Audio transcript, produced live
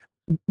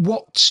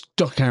What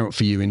stuck out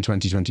for you in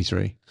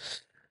 2023?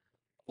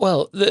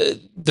 Well,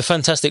 the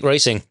fantastic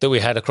racing that we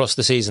had across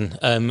the season.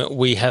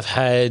 We have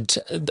had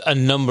a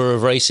number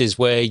of races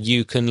where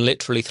you can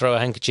literally throw a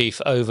handkerchief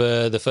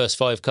over the first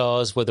 5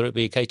 cars, whether it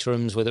be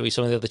Caterhams, whether it be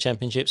some of the other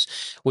championships.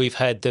 We've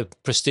had the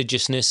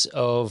prestigiousness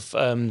of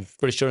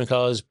British Touring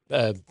Cars,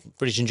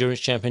 British Endurance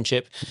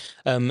Championship.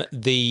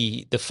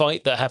 The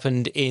fight that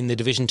happened in the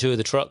Division 2 of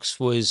the trucks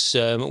was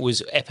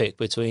epic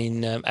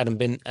between Adam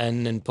Bint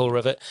and Paul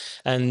Revett,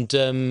 and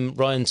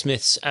Ryan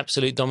Smith's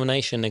absolute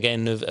domination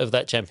again of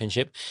that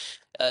championship.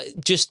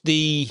 Just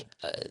the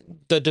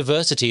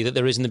diversity that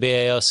there is in the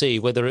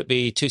BARC, whether it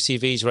be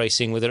 2CVs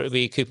racing, whether it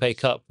be Coupe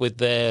Cup with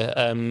their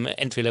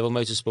entry-level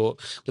motorsport,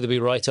 whether it be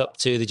right up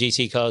to the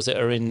GT cars that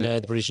are in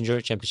the British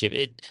Endurance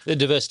Championship. The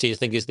diversity, I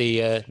think, is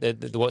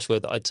the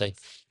watchword that I'd say.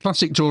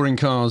 Classic touring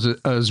cars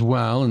as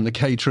well, and the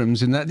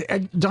Caterhams. In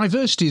that,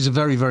 diversity is a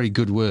very, very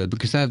good word,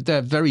 because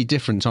they're very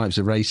different types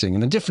of racing,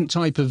 and a different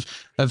type of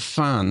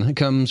fan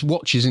comes,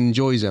 watches, and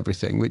enjoys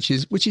everything, which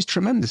is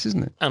tremendous,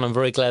 isn't it? And I'm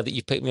very glad that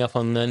you picked me up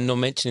on not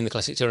mentioning the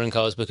classic touring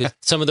cars, because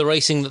some of the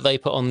racing that they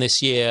put on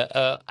this year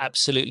are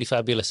absolutely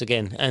fabulous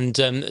again. And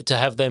to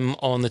have them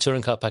on the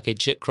touring car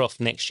package at Croft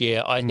next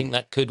year, I think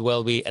that could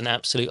well be an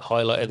absolute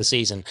highlight of the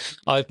season.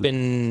 I've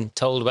been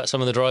told about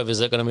some of the drivers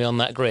that are going to be on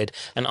that grid,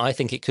 and I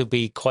think it could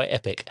be quite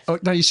epic. Oh,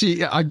 now you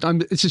see,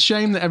 it's a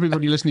shame that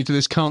everybody listening to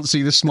this can't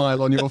see the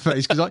smile on your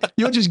face, because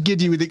you're just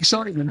giddy with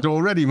excitement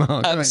already,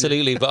 Mark.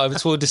 Absolutely, but I'm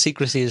sworn to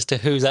secrecy as to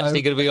who's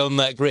actually going to be on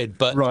that grid.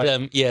 But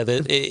right.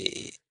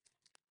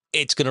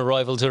 It's going to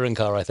rival touring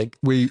car, I think.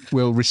 We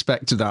will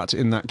respect that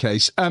in that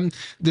case.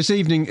 This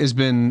evening has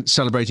been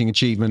celebrating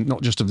achievement,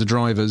 not just of the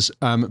drivers,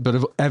 but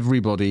of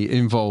everybody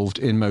involved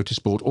in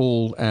motorsport,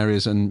 all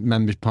areas and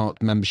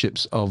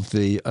memberships of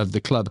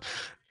the club.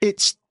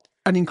 It's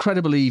an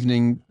incredible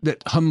evening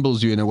that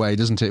humbles you in a way,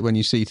 doesn't it, when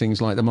you see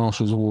things like the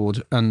Marshals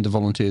Award and the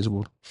Volunteers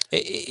Award?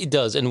 It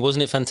does, and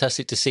wasn't it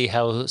fantastic to see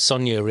how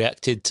Sonia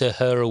reacted to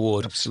her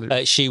award?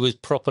 Absolutely. She was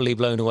properly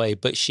blown away,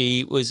 but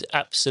she was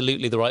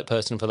absolutely the right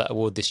person for that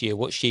award this year.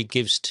 What she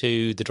gives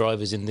to the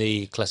drivers in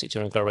the Classic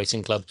Touring Car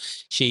Racing Club,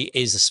 she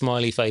is a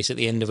smiley face at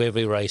the end of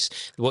every race.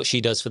 What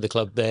she does for the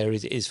club there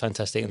is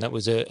fantastic, and that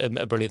was a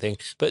brilliant thing.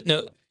 But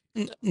no,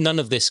 none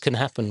of this can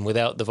happen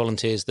without the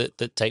volunteers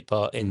that take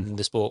part in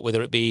the sport,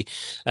 whether it be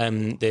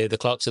the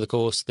clerks of the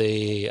course,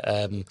 the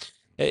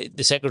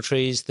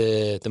secretaries,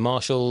 the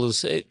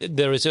marshals.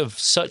 There is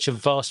such a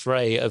vast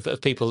array of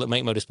people that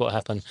make motorsport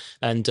happen,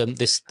 and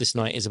this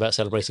night is about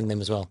celebrating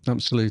them as well.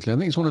 Absolutely. I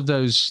think it's one of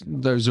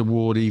those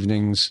award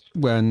evenings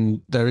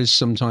when there is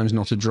sometimes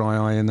not a dry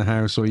eye in the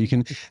house, or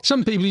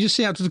some people you just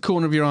see out to the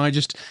corner of your eye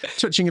just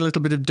touching a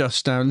little bit of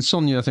dust down. And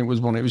Sonia, I think, was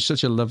one. It was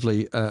such a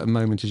lovely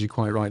moment, as you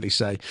quite rightly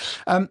say.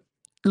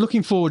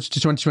 Looking forward to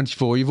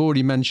 2024, you've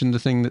already mentioned the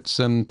thing that's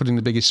putting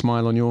the biggest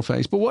smile on your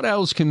face, but what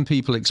else can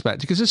people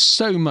expect? Because there's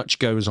so much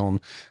goes on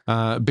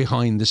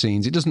behind the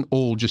scenes. It doesn't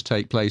all just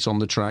take place on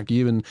the track.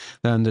 You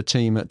and the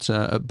team at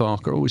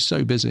BARC are always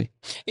so busy.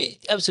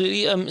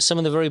 Absolutely. Some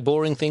of the very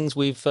boring things,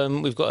 we've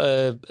got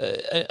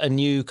a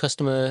new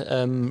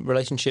customer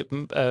relationship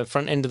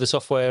front end of the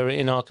software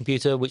in our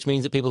computer, which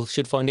means that people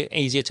should find it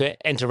easier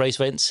to enter race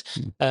events.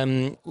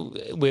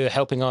 We're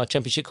helping our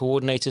championship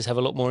coordinators have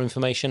a lot more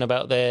information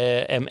about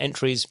their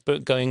entries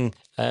going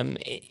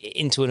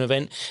into an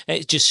event.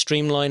 It's just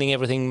streamlining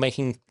everything,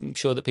 making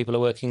sure that people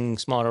are working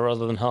smarter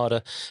rather than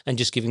harder, and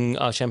just giving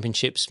our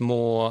championships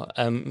more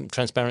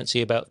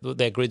transparency about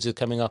their grids are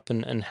coming up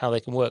and how they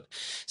can work.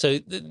 So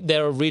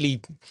there are really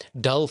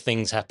dull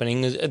things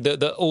happening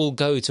that all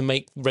go to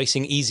make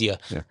racing easier.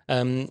 Yeah.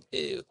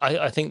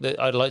 I think that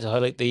I'd like to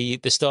highlight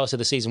the start of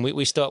the season.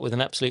 We start with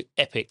an absolute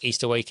epic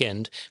Easter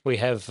weekend. We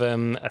have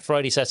a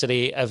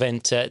Friday-Saturday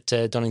event at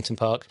Donington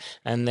Park,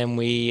 and then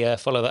we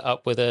follow that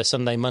up with a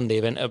Sunday-Monday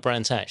event at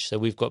Brands Hatch. So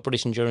we've got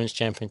British Endurance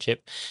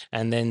Championship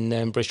and then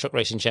British Truck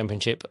Racing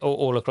Championship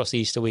all across the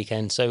Easter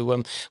weekend.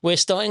 So we're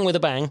starting with a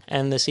bang,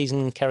 and the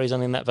season carries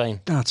on in that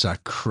vein. That's a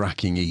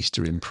cracking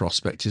Easter in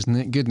prospect, isn't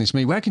it? Goodness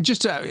me. Where can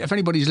if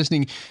anybody's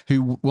listening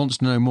who wants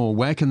to know more,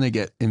 where can they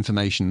get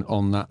information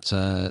on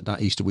that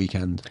Easter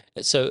weekend?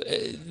 So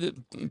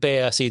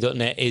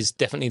BARC.net is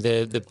definitely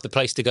the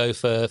place to go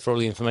for all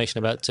the information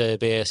about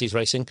BARC's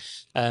racing.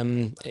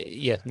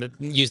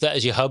 Use that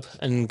as your hub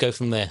and go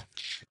from there.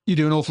 You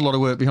do an awful lot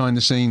of work behind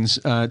the scenes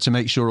to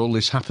make sure all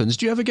this happens.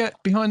 Do you ever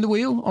get behind the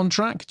wheel on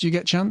track? Do you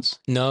get a chance?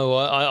 No,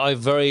 I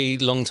very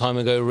long time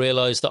ago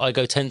realised that I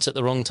go tense at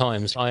the wrong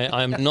times.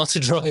 I'm not a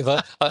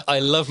driver. I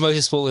love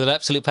motorsport with an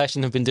absolute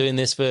passion. I've been doing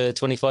this for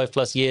 25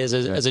 plus years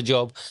as a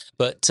job,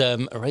 but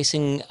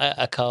racing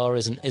a car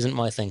isn't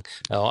my thing.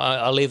 No,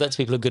 I'll leave that to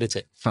people who are good at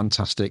it.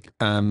 Fantastic.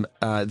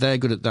 They're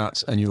good at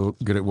that, and you're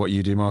good at what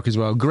you do, Mark, as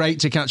well. Great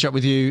to catch up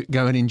with you.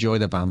 Go and enjoy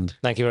the band.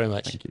 Thank you very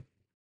much. Thank you.